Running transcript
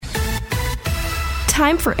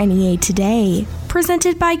Time for NEA Today,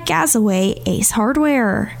 presented by Gazaway Ace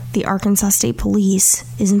Hardware. The Arkansas State Police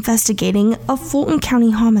is investigating a Fulton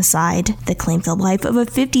County homicide that claimed the life of a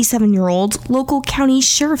 57-year-old local county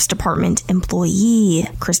sheriff's department employee.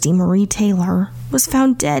 Christy Marie Taylor was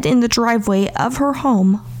found dead in the driveway of her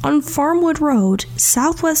home on Farmwood Road,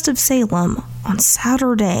 southwest of Salem, on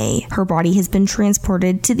Saturday. Her body has been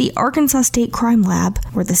transported to the Arkansas State Crime Lab,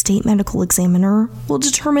 where the state medical examiner will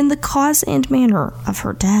determine the cause and manner of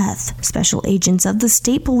her death. Special agents of the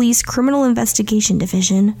State Police Criminal Investigation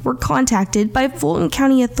Division were contacted by Fulton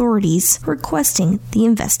County authorities requesting the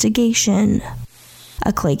investigation.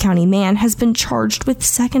 A Clay County man has been charged with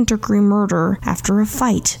second-degree murder after a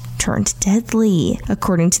fight turned deadly.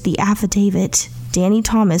 According to the affidavit, Danny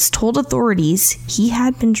Thomas told authorities he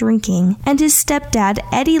had been drinking, and his stepdad,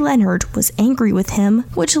 Eddie Leonard, was angry with him,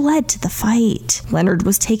 which led to the fight. Leonard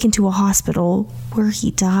was taken to a hospital where he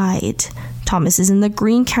died. Thomas is in the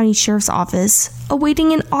Greene County Sheriff's Office,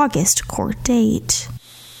 awaiting an August court date.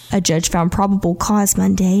 A judge found probable cause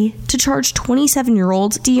Monday to charge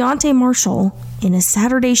 27-year-old Deontay Marshall in a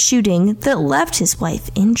Saturday shooting that left his wife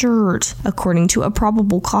injured. According to a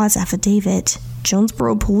probable cause affidavit,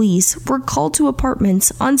 Jonesboro police were called to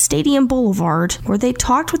apartments on Stadium Boulevard where they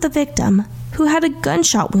talked with the victim, who had a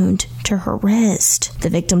gunshot wound to her wrist. The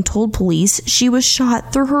victim told police she was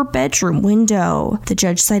shot through her bedroom window. The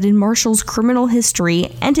judge cited Marshall's criminal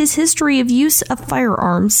history and his history of use of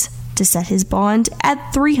firearms to set his bond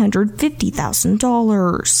at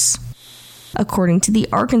 $350,000. According to the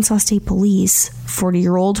Arkansas State Police,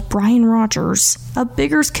 40-year-old Brian Rogers, a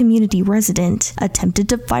Biggers community resident, attempted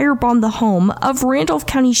to firebomb the home of Randolph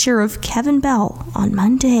County Sheriff Kevin Bell on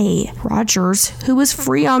Monday. Rogers, who was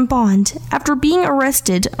free on bond after being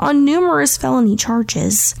arrested on numerous felony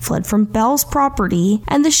charges, fled from Bell's property,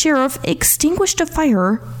 and the sheriff extinguished a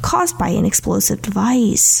fire caused by an explosive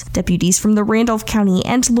device. Deputies from the Randolph County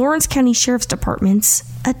and Lawrence County Sheriff's Departments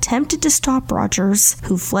attempted to stop Rogers,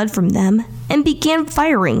 who fled from them, and began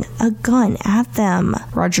firing a gun at them.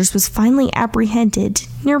 Rogers was finally apprehended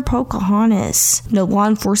near Pocahontas. No law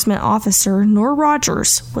enforcement officer nor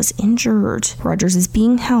Rogers was injured. Rogers is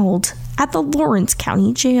being held at the Lawrence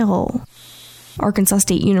County Jail. Arkansas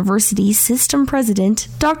State University System President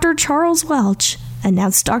Dr. Charles Welch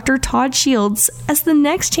announced Dr. Todd Shields as the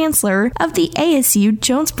next chancellor of the ASU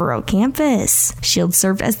Jonesboro campus. Shields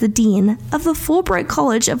served as the dean of the Fulbright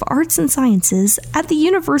College of Arts and Sciences at the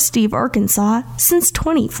University of Arkansas since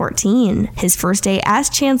 2014. His first day as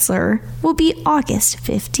chancellor will be August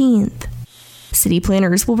 15th. City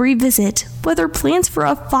planners will revisit whether plans for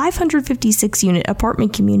a 556-unit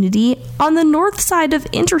apartment community on the north side of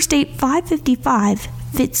Interstate 555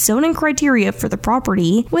 fit zoning criteria for the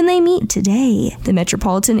property when they meet today. The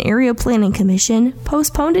Metropolitan Area Planning Commission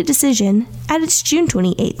postponed a decision at its June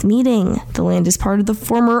 28th meeting. The land is part of the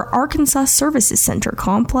former Arkansas Services Center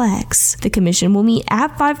complex. The commission will meet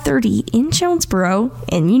at 5:30 in Jonesboro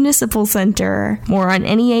and Municipal Center. More on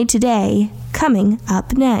NEA Today, coming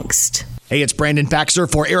up next. Hey, it's Brandon Baxter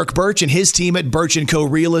for Eric Birch and his team at Birch & Co.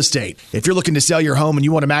 Real Estate. If you're looking to sell your home and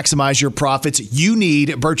you want to maximize your profits, you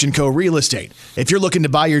need Birch & Co. Real Estate. If you're looking to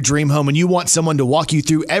buy your dream home and you want someone to walk you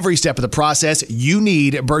through every step of the process, you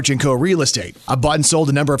need Birch & Co. Real Estate. I've bought and sold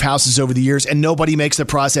a number of houses over the years, and nobody makes the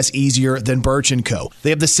process easier than Birch & Co.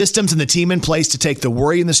 They have the systems and the team in place to take the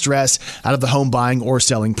worry and the stress out of the home buying or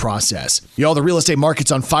selling process. Y'all, the real estate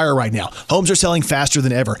market's on fire right now. Homes are selling faster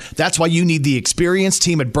than ever. That's why you need the experienced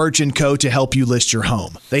team at Birch & Co. to help you list your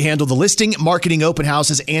home. They handle the listing, marketing, open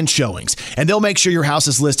houses, and showings, and they'll make sure your house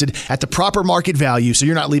is listed at the proper market value so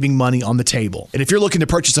you're not leaving money on the table. And if you're looking to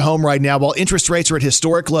purchase a home right now while interest rates are at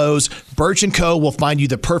historic lows, Birch & Co. will find you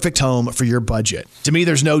the perfect home for your budget. To me,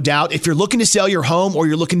 there's no doubt, if you're looking to sell your home or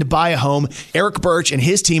you're looking to buy a home, Eric Birch and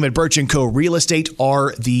his team at Birch & Co. Real Estate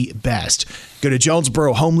are the best. Go to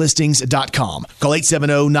JonesboroHomeListings.com. Call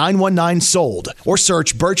 870-919-SOLD or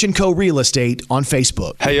search Birch & Co. Real Estate on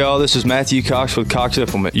Facebook. Hey, y'all, this is Matthew Cox with Cox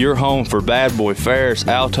Implement, your home for Bad Boy, Ferris,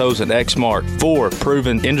 Altos, and Exmark, 4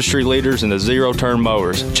 proven industry leaders in the zero-turn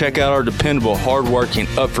mowers. Check out our dependable, hard-working,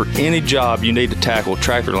 up for any job you need to tackle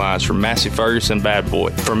tractor lines from Massey Ferguson Bad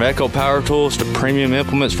Boy. From Echo Power Tools to premium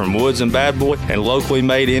implements from Woods and Bad Boy and locally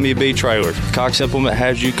made MEB trailers, Cox Implement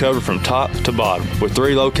has you covered from top to bottom. With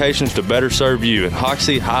 3 locations to better serve serve you in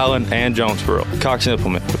Hoxie, Highland, and Jonesboro. Cox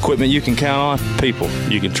Implement. Equipment you can count on, people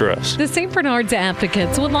you can trust. The St. Bernard's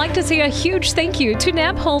Advocates would like to say a huge thank you to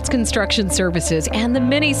Knapp Holtz Construction Services and the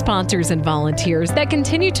many sponsors and volunteers that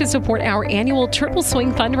continue to support our annual Triple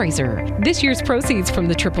Swing fundraiser. This year's proceeds from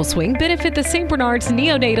the Triple Swing benefit the St. Bernard's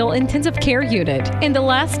Neonatal Intensive Care Unit. In the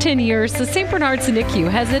last 10 years, the St. Bernard's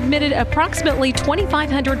NICU has admitted approximately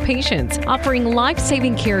 2,500 patients, offering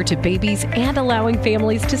life-saving care to babies and allowing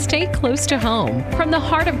families to stay close to home. From the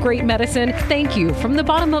heart of great medicine, thank you from the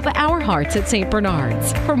bottom of our hearts at St.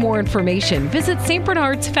 Bernard's. For more information, visit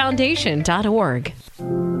stbernardsfoundation.org.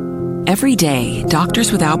 Every day,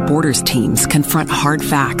 Doctors Without Borders teams confront hard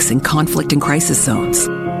facts in conflict and crisis zones.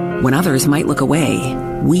 When others might look away,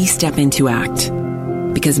 we step in to act.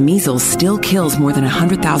 Because measles still kills more than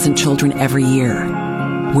 100,000 children every year.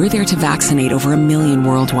 We're there to vaccinate over 1 million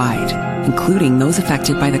worldwide, including those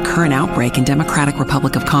affected by the current outbreak in Democratic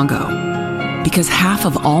Republic of Congo. Because half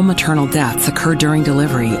of all maternal deaths occur during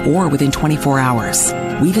delivery or within 24 hours.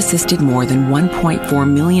 We've assisted more than 1.4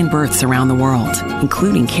 million births around the world,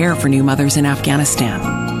 including care for new mothers in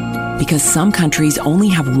Afghanistan. Because some countries only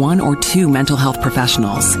have 1 or 2 mental health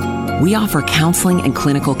professionals, we offer counseling and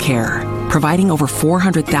clinical care, providing over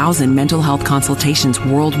 400,000 mental health consultations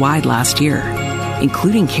worldwide last year,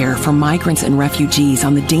 including care for migrants and refugees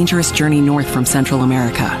on the dangerous journey north from Central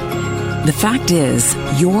America. The fact is,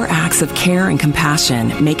 your acts of care and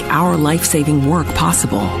compassion make our life-saving work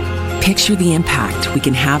possible. Picture the impact we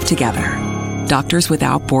can have together.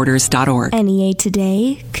 DoctorsWithoutBorders.org. NEA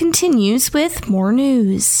Today continues with more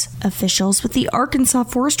news. Officials with the Arkansas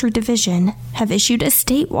Forestry Division have issued a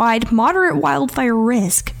statewide moderate wildfire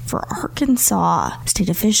risk for Arkansas. State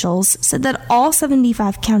officials said that all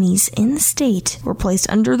 75 counties in the state were placed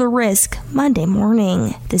under the risk Monday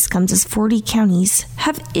morning. This comes as 40 counties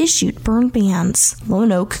have issued burn bans.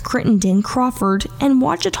 Lone Oak, Crittenden, Crawford, and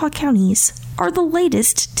Ouachita counties are the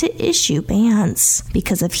latest to issue bans.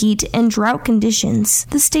 Because of heat and drought conditions,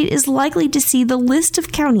 the state is likely to see the list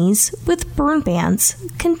of counties with burn bans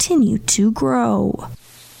continue to grow.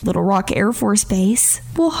 Little Rock Air Force Base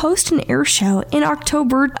will host an air show in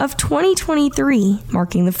October of 2023,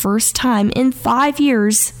 marking the first time in 5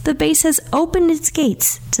 years the base has opened its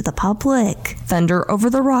gates to the public. Thunder Over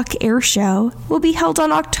the Rock Air Show will be held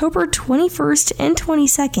on October 21st and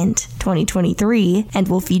 22nd, 2023, and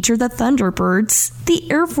will feature the Thunderbirds,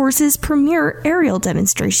 the Air Force's premier aerial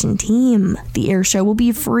demonstration team. The air show will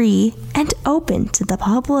be free and open to the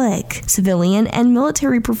public. Civilian and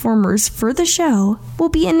military performers for the show will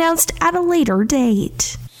be announced at a later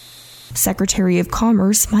date. Secretary of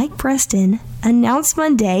Commerce Mike Preston announced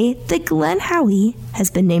Monday that Glenn Howey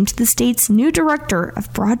has been named the state's new director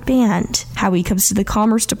of broadband. Howey comes to the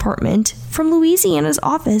Commerce Department from Louisiana's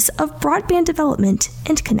Office of Broadband Development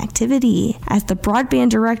and Connectivity. As the broadband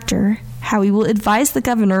director, Howey will advise the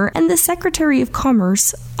governor and the Secretary of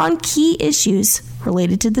Commerce on key issues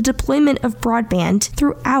related to the deployment of broadband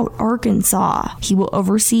throughout Arkansas. He will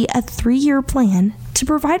oversee a 3-year plan to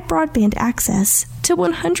provide broadband access to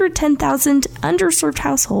 110,000 underserved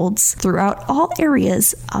households throughout all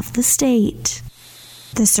areas of the state.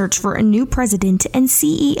 The search for a new president and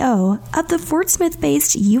CEO of the Fort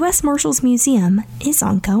Smith-based U.S. Marshals Museum is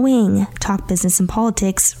ongoing. Talk Business and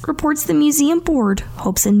Politics reports the museum board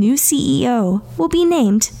hopes a new CEO will be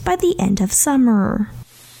named by the end of summer.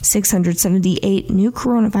 678 new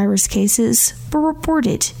coronavirus cases were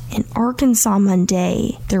reported in Arkansas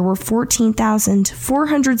Monday. There were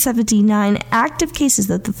 14,479 active cases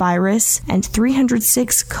of the virus and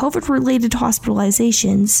 306 COVID-related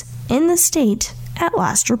hospitalizations in the state at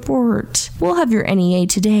last report. We'll have your NEA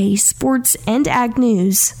Today sports and ag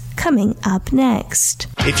news coming up next.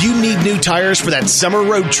 If you need new tires for that summer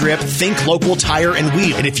road trip, think Local Tire and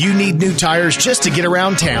Wheel. And if you need new tires just to get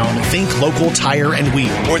around town, think Local Tire and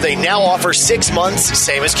Wheel, where they now offer 6 months,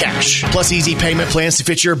 same as cash. Plus easy payment plans to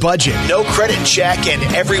fit your budget. No credit check and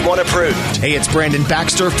everyone approved. Hey, it's Brandon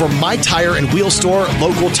Baxter from My Tire and Wheel store,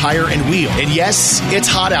 Local Tire and Wheel. And yes, it's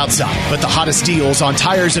hot outside, but the hottest deals on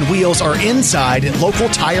tires and wheels are inside Local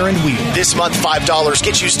Tire and Wheel. This month, $5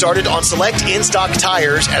 gets you started on select in-stock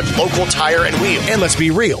tires at Local Tire and Wheel. And let's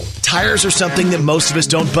be real, tires are something that most of us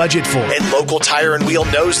don't budget for, and Local Tire and Wheel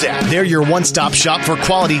knows that. They're your one-stop shop for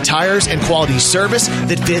quality tires and quality service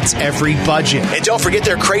that fits every budget. And don't forget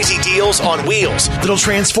their crazy deals on wheels that'll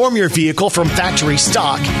transform your vehicle from factory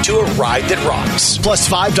stock to a ride that rocks. Plus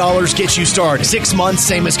 $5 gets you started. 6 months,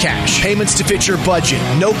 same as cash. Payments to fit your budget.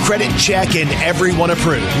 No credit check and everyone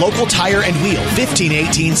approved. Local Tire and Wheel,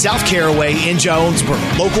 1518 South Caraway in Jonesboro.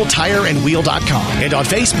 LocalTireandWheel.com. And on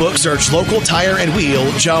Facebook, search Local Tire and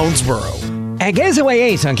Wheel Jonesboro. At Gazaway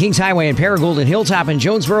Ace on Kings Highway in Paragould and Hilltop in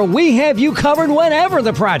Jonesboro, we have you covered whenever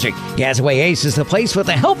the project. Gazaway Ace is the place with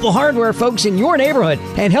the helpful hardware folks in your neighborhood,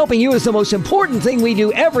 and helping you is the most important thing we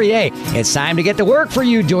do every day. It's time to get to work for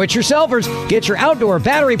you do-it-yourselfers. Get your outdoor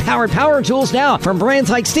battery-powered power tools now from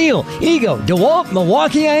brands like Stihl, Ego, DeWalt,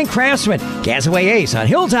 Milwaukee, and Craftsman. Gazaway Ace on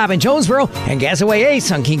Hilltop in Jonesboro and Gazaway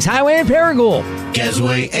Ace on Kings Highway in Paragould.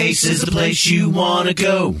 Gazaway Ace is the place you want to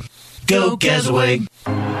go. Go Gazaway.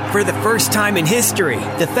 For the first time in history,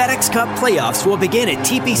 the FedEx Cup playoffs will begin at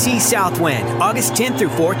TPC Southwind, August 10th through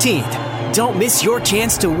 14th. Don't miss your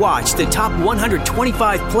chance to watch the top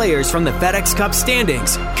 125 players from the FedEx Cup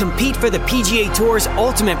standings compete for the PGA Tour's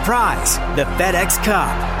ultimate prize, the FedEx Cup.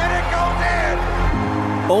 And it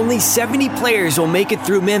goes in! Only 70 players will make it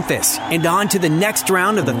through Memphis and on to the next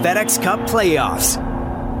round of the FedEx Cup playoffs.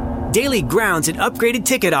 Daily grounds and upgraded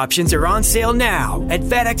ticket options are on sale now at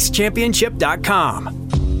FedExChampionship.com.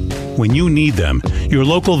 When you need them, your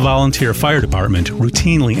local volunteer fire department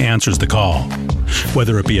routinely answers the call.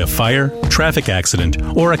 Whether it be a fire, traffic accident,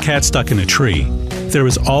 or a cat stuck in a tree, there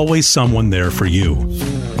is always someone there for you.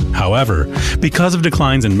 However, because of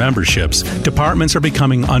declines in memberships, departments are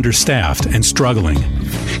becoming understaffed and struggling.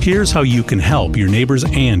 Here's how you can help your neighbors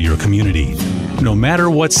and your community. No matter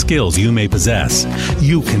what skills you may possess,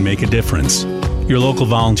 you can make a difference. Your local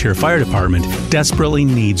volunteer fire department desperately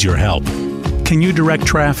needs your help. Can you direct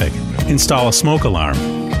traffic, install a smoke alarm,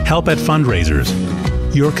 help at fundraisers?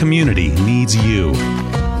 Your community needs you.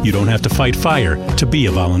 You don't have to fight fire to be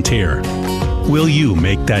a volunteer. Will you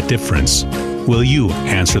make that difference? Will you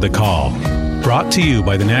answer the call? Brought to you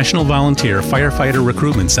by the National Volunteer Firefighter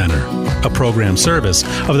Recruitment Center, a program service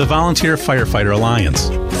of the Volunteer Firefighter Alliance.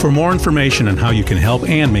 For more information on how you can help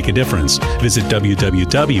and make a difference, visit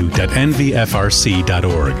www.nvfrc.org.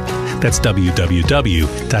 That's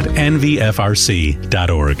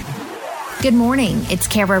www.nvfrc.org. Good morning. It's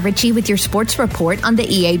Kara Ritchie with your sports report on the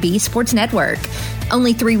EAB Sports Network.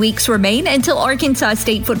 Only 3 weeks remain until Arkansas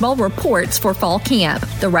State football reports for fall camp.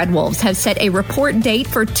 The Red Wolves have set a report date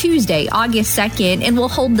for Tuesday, August 2nd, and will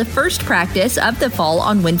hold the first practice of the fall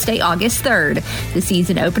on Wednesday, August 3rd. The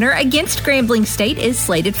season opener against Grambling State is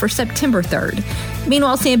slated for September 3rd.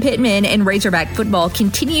 Meanwhile, Sam Pittman and Razorback football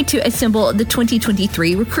continue to assemble the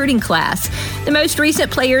 2023 recruiting class. The most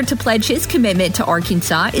recent player to pledge his commitment to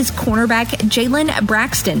Arkansas is cornerback Jalen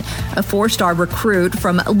Braxton, a four-star recruit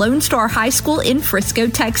from Lone Star High School in Frisco,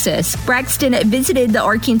 Texas. Braxton visited the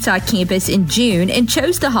Arkansas campus in June and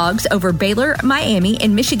chose the Hogs over Baylor, Miami,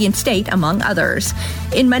 and Michigan State, among others.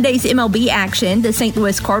 In Monday's MLB action, the St.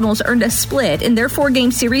 Louis Cardinals earned a split in their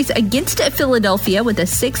four-game series against Philadelphia with a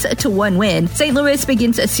 6-1 win. St. Louis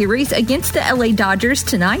begins a series against the LA Dodgers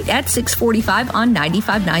tonight at 6:45 on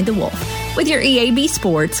 95.9 The Wolf. With your EAB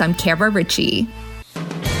Sports, I'm Kara Ritchie.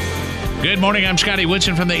 Good morning, I'm Scotty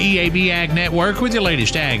Woodson from the EAB Ag Network with your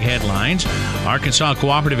latest ag headlines. Arkansas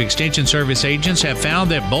Cooperative Extension Service agents have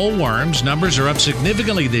found that bollworms numbers are up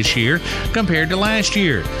significantly this year compared to last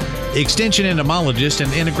year. Extension entomologist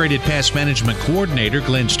and integrated pest management coordinator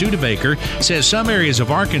Glenn Studebaker says some areas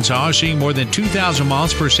of Arkansas are seeing more than 2,000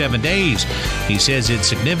 moths per 7 days. He says it's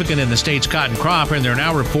significant in the state's cotton crop, and there are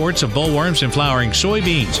now reports of bollworms in flowering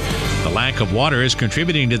soybeans. The lack of water is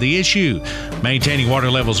contributing to the issue. Maintaining water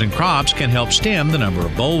levels in crops can help stem the number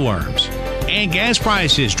of bollworms. And gas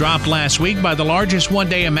prices dropped last week by the largest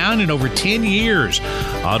one-day amount in over 10 years.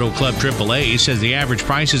 Auto Club AAA says the average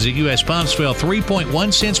prices at U.S. pumps fell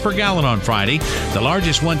 3.1 cents per gallon on Friday, the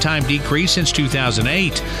largest one-time decrease since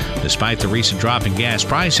 2008. Despite the recent drop in gas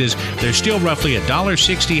prices, they're still roughly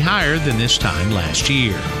 $1.60 higher than this time last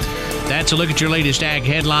year. That's a look at your latest ag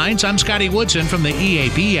headlines. I'm Scotty Woodson from the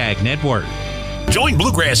EAB Ag Network. Join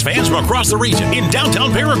bluegrass fans from across the region in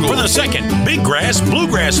downtown Paragould for the second Big Grass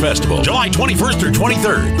Bluegrass Festival, July 21st through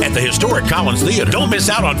 23rd at the historic Collins Theater. Don't miss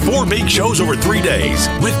out on 4 big shows over 3 days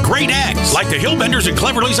with great acts like the Hillbenders and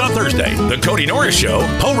Cleverleys on Thursday, the Cody Norris Show,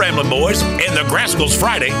 Po Ramblin' Boys, and the Grascals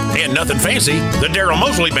Friday, and Nothing Fancy, the Daryl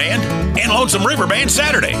Mosley Band, and Lonesome River Band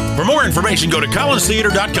Saturday. For more information, go to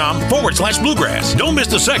collinstheater.com/bluegrass. Don't miss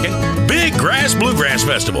the second Big Grass Bluegrass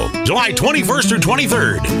Festival, July 21st through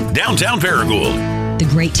 23rd, downtown Paragould. The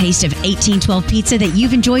great taste of 1812 pizza that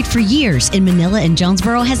you've enjoyed for years in Manila and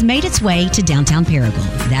Jonesboro has made its way to downtown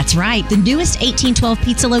Paragould. That's right. The newest 1812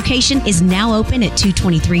 pizza location is now open at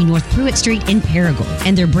 223 North Pruitt Street in Paragould,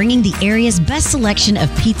 and they're bringing the area's best selection of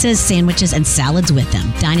pizzas, sandwiches, and salads with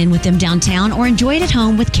them. Dine in with them downtown or enjoy it at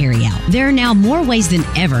home with carryout. There are now more ways than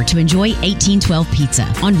ever to enjoy 1812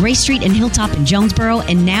 pizza on Ray Street and Hilltop in Jonesboro,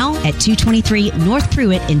 and now at 223 North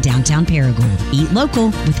Pruitt in downtown Paragould. Eat local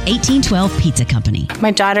with 1812 Pizza Company. My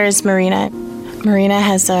daughter is Marina. Marina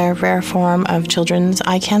has a rare form of children's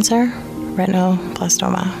eye cancer,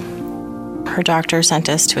 retinoblastoma. Her doctor sent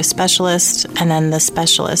us to a specialist, and then the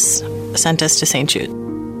specialist sent us to St. Jude.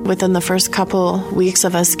 Within the first couple weeks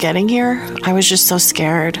of us getting here, I was just so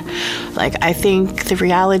scared. I think the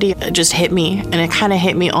reality just hit me, and it kind of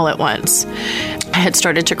hit me all at once. I had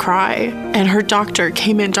started to cry, and her doctor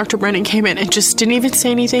came in, Dr. Brennan came in, and just didn't even say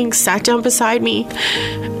anything, sat down beside me,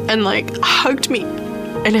 and hugged me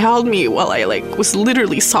and held me while I was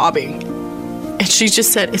literally sobbing. And she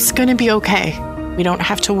just said, "It's gonna be okay. We don't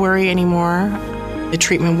have to worry anymore. The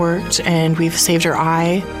treatment worked, and we've saved her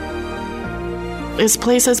eye." This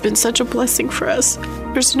place has been such a blessing for us.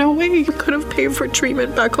 There's no way we could have paid for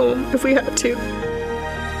treatment back home if we had to.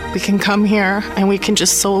 We can come here and we can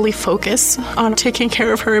just solely focus on taking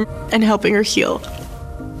care of her and helping her heal.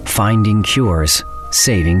 Finding cures,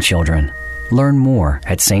 saving children. Learn more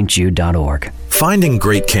at stjude.org. Finding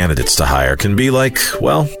great candidates to hire can be like,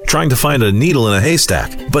 trying to find a needle in a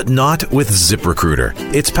haystack, but not with ZipRecruiter.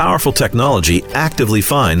 Its powerful technology actively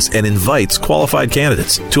finds and invites qualified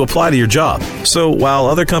candidates to apply to your job. So while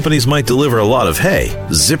other companies might deliver a lot of hay,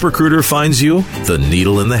 ZipRecruiter finds you the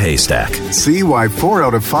needle in the haystack. See why 4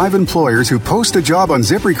 out of 5 employers who post a job on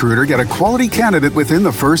ZipRecruiter get a quality candidate within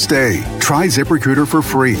the first day. Try ZipRecruiter for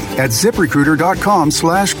free at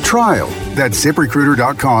ZipRecruiter.com/trial. That's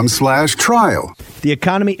ZipRecruiter.com/trial. The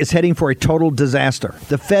economy is heading for a total disaster.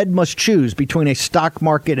 The Fed must choose between a stock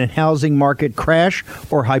market and housing market crash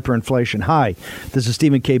or hyperinflation. Hi, this is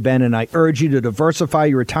Stephen K. Bannon. I urge you to diversify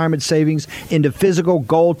your retirement savings into physical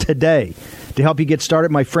gold today. To help you get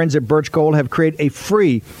started, my friends at Birch Gold have created a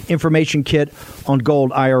free information kit on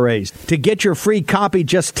gold IRAs. To get your free copy,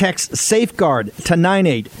 just text Safeguard to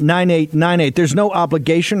 989898. There's no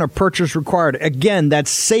obligation or purchase required. Again,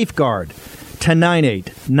 that's Safeguard to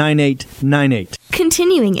 989898.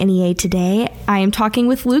 Continuing NEA today, I am talking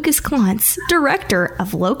with Lucas Klontz, director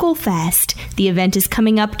of Local Fest. The event is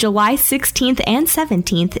coming up July 16th and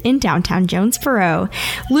 17th in downtown Jonesboro.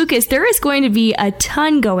 Lucas, there is going to be a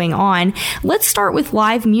ton going on. Let's start with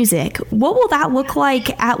live music. What will that look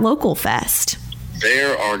like at Local Fest?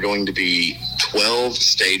 There are going to be 12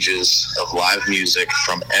 stages of live music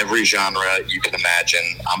from every genre you can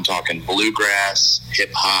imagine. I'm talking bluegrass,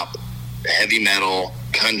 hip-hop, heavy metal,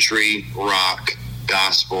 country, rock,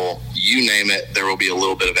 gospel, you name it, there will be a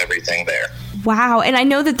little bit of everything there. Wow, and I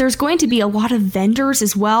know that there's going to be a lot of vendors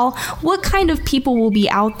as well. What kind of people will be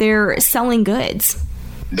out there selling goods?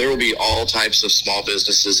 There will be all types of small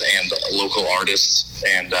businesses and local artists,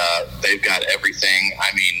 and they've got everything.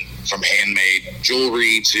 I mean, from handmade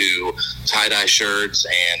jewelry to tie-dye shirts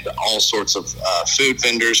and all sorts of food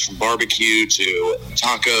vendors, from barbecue to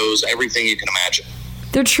tacos, everything you can imagine.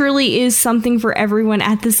 There truly is something for everyone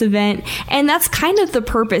at this event, and that's kind of the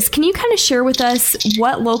purpose. Can you kind of share with us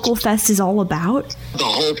what Local Fest is all about? The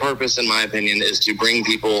whole purpose, in my opinion, is to bring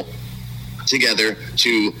people together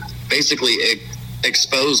to basically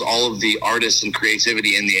expose all of the artists and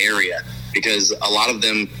creativity in the area, because a lot of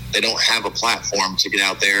them, they don't have a platform to get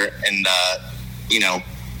out there and,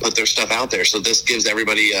 put their stuff out there. So this gives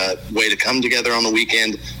everybody a way to come together on the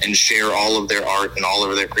weekend and share all of their art and all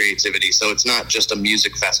of their creativity. So it's not just a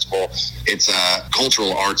music festival, it's a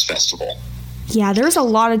cultural arts festival. Yeah, there's a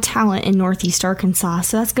lot of talent in Northeast Arkansas,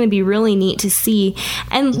 so that's going to be really neat to see.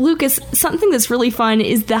 And Lucas, something that's really fun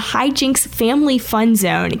is the Hijinks Family Fun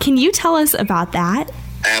Zone. Can you tell us about that?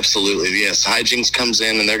 Absolutely, yes. Hijinks comes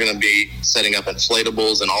in and they're going to be setting up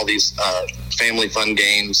inflatables and all these family fun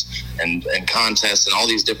games and contests and all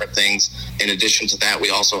these different things. In addition to that,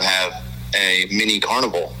 we also have a mini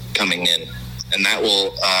carnival coming in, and that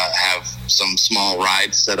will have some small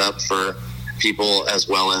rides set up for people, as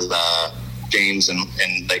well as games, and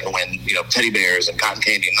they can win, teddy bears and cotton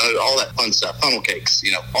candy and all that fun stuff, funnel cakes,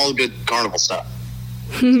 all the good carnival stuff.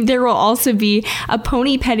 There will also be a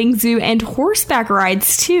pony petting zoo and horseback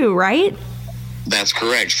rides too, right? That's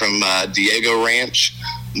correct. From Diego Ranch,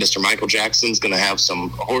 Mr. Michael Jackson's going to have some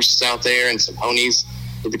horses out there and some ponies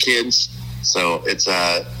for the kids. So it's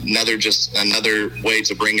another way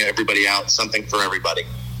to bring everybody out, something for everybody.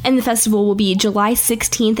 And the festival will be July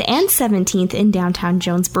 16th and 17th in downtown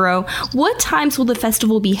Jonesboro. What times will the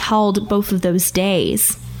festival be held both of those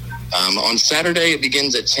days? On Saturday, it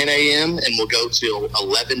begins at 10 a.m. and will go till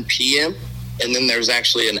 11 p.m. And then there's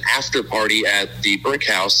actually an after party at the Brick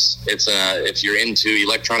House. It's if you're into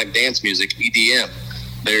electronic dance music, EDM,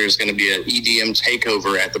 there's going to be an EDM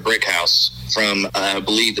takeover at the Brick House from, I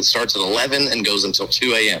believe it starts at 11 and goes until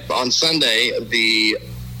 2 a.m. On Sunday, the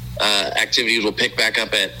activities will pick back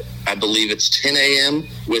up at, I believe it's 10 a.m.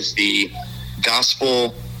 with the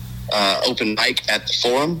gospel open mic at the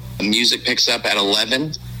Forum. The music picks up at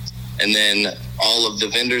 11, and then all of the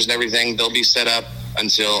vendors and everything, they'll be set up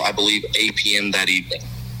until, I believe, 8 p.m. that evening.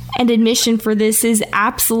 And admission for this is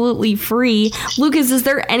absolutely free. Lucas, is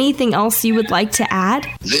there anything else you would like to add?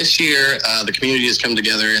 This year, the community has come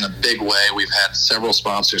together in a big way. We've had several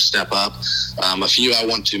sponsors step up. A few I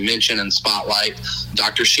want to mention and spotlight.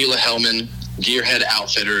 Dr. Sheila Hellman, Gearhead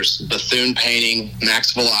Outfitters, Bethune Painting,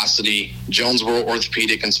 Max Velocity, Jonesboro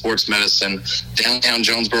Orthopedic and Sports Medicine, Downtown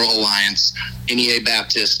Jonesboro Alliance, NEA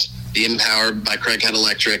Baptist, the Empowered by Craighead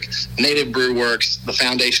Electric, Native Brew Works, the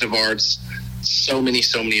Foundation of Arts. So many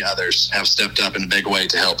others have stepped up in a big way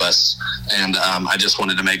to help us. And I just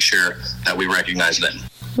wanted to make sure that we recognize them.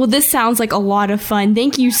 Well, this sounds like a lot of fun.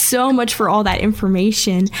 Thank you so much for all that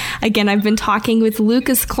information. Again, I've been talking with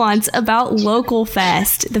Lucas Klontz about Local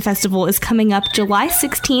Fest. The festival is coming up July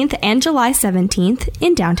 16th and July 17th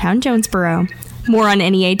in downtown Jonesboro. More on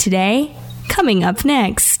NEA Today, coming up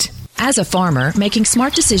next. As a farmer, making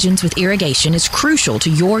smart decisions with irrigation is crucial to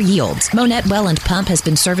your yields. Monette Well and Pump has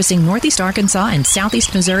been servicing Northeast Arkansas and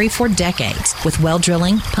Southeast Missouri for decades. With well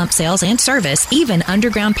drilling, pump sales, and service, even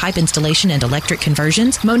underground pipe installation and electric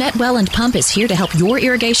conversions, Monette Well and Pump is here to help your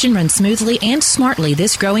irrigation run smoothly and smartly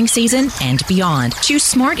this growing season and beyond. Choose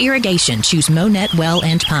smart irrigation. Choose Monette Well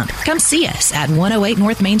and Pump. Come see us at 108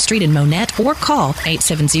 North Main Street in Monette or call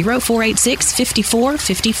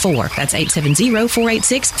 870-486-5454. That's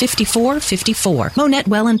 870-486-5454. Monette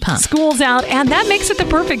Well and Pump. School's out, and that makes it the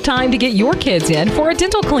perfect time to get your kids in for a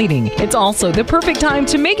dental cleaning. It's also the perfect time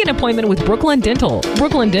to make an appointment with Brooklyn Dental.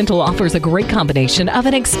 Brooklyn Dental offers a great combination of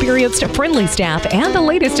an experienced, friendly staff and the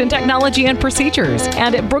latest in technology and procedures.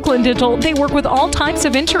 And at Brooklyn Dental, they work with all types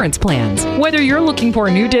of insurance plans. Whether you're looking for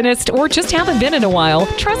a new dentist or just haven't been in a while,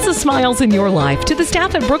 trust the smiles in your life to the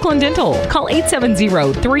staff at Brooklyn Dental. Call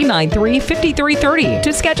 870-393-5330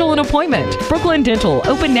 to schedule an appointment. Brooklyn Dental,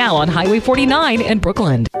 open now on Highway 49 in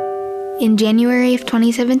Brooklyn. In January of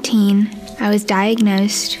 2017, I was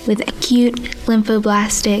diagnosed with acute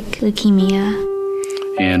lymphoblastic leukemia.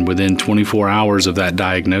 And within 24 hours of that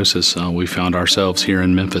diagnosis, we found ourselves here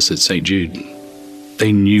in Memphis at St. Jude.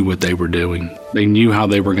 They knew what they were doing. They knew how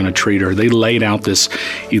they were going to treat her. They laid out this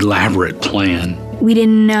elaborate plan. We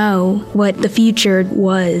didn't know what the future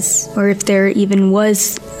was, or if there even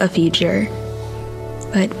was a future.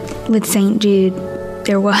 But with St. Jude,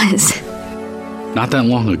 there was. Not that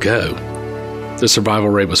long ago, the survival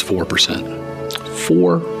rate was 4%.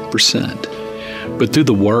 4%. But through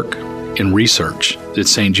the work and research that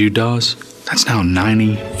St. Jude does, that's now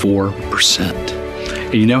 94%.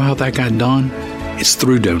 And you know how that got done? It's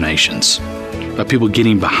through donations. By people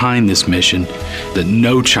getting behind this mission that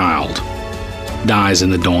no child dies in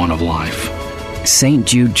the dawn of life. St.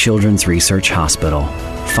 Jude Children's Research Hospital.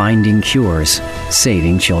 Finding cures,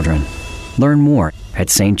 saving children. Learn more at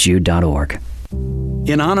stjude.org.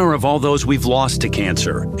 In honor of all those we've lost to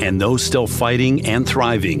cancer and those still fighting and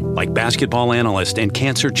thriving, like basketball analyst and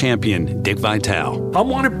cancer champion Dick Vitale. I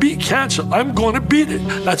want to beat cancer. I'm going to beat it.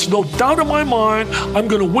 That's no doubt in my mind. I'm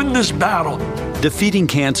going to win this battle. Defeating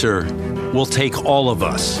cancer will take all of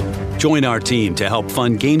us. Join our team to help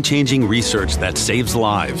fund game-changing research that saves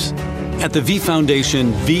lives. At the V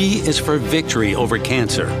Foundation, V is for victory over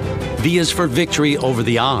cancer. V is for victory over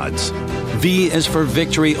the odds. V is for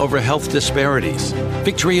victory over health disparities,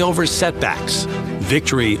 victory over setbacks,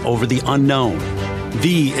 victory over the unknown.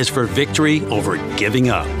 V is for victory over giving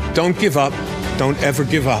up. Don't give up. Don't ever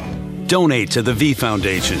give up. Donate to the V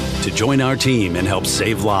Foundation to join our team and help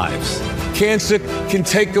save lives. Cancer can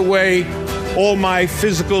take away all my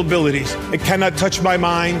physical abilities. It cannot touch my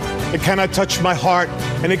mind, it cannot touch my heart,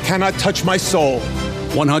 and it cannot touch my soul.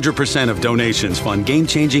 100% of donations fund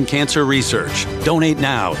game-changing cancer research. Donate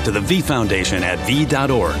now to the V Foundation at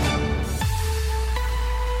v.org.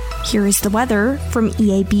 Here is the weather from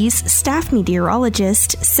EAB's staff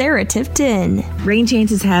meteorologist, Sarah Tipton. Rain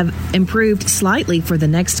chances have improved slightly for the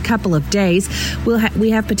next couple of days.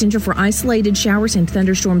 We have potential for isolated showers and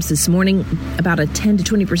thunderstorms this morning, about a 10 to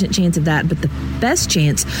 20% chance of that, but the best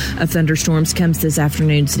chance of thunderstorms comes this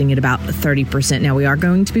afternoon, sitting at about 30%. Now, we are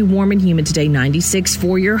going to be warm and humid today, 96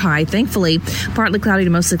 for your high. Thankfully, partly cloudy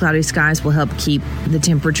to mostly cloudy skies will help keep the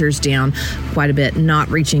temperatures down quite a bit, not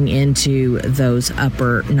reaching into those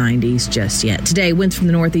upper 90s. 90s just yet. Today, winds from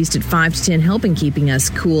the northeast at 5 to 10, helping keeping us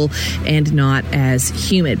cool and not as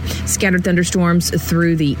humid. Scattered thunderstorms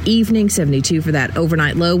through the evening, 72 for that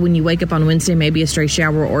overnight low. When you wake up on Wednesday, maybe a stray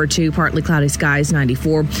shower or two, partly cloudy skies,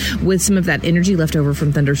 94. With some of that energy left over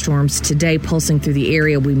from thunderstorms today pulsing through the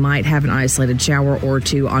area, we might have an isolated shower or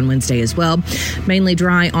two on Wednesday as well. Mainly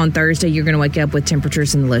dry on Thursday. You're going to wake up with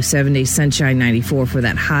temperatures in the low 70s, sunshine 94 for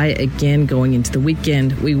that high again going into the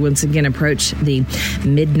weekend. We once again approach the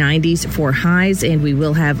mid-90s for highs, and we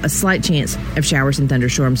will have a slight chance of showers and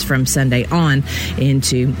thunderstorms from Sunday on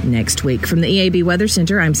into next week. From the EAB Weather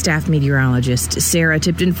Center, I'm staff meteorologist Sarah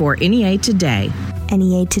Tipton for NEA Today.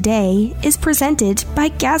 NEA Today is presented by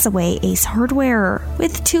Gazaway Ace Hardware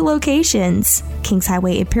with 2 locations, Kings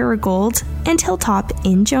Highway at Paragould and Hilltop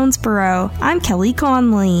in Jonesboro. I'm Kelly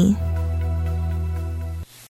Conley.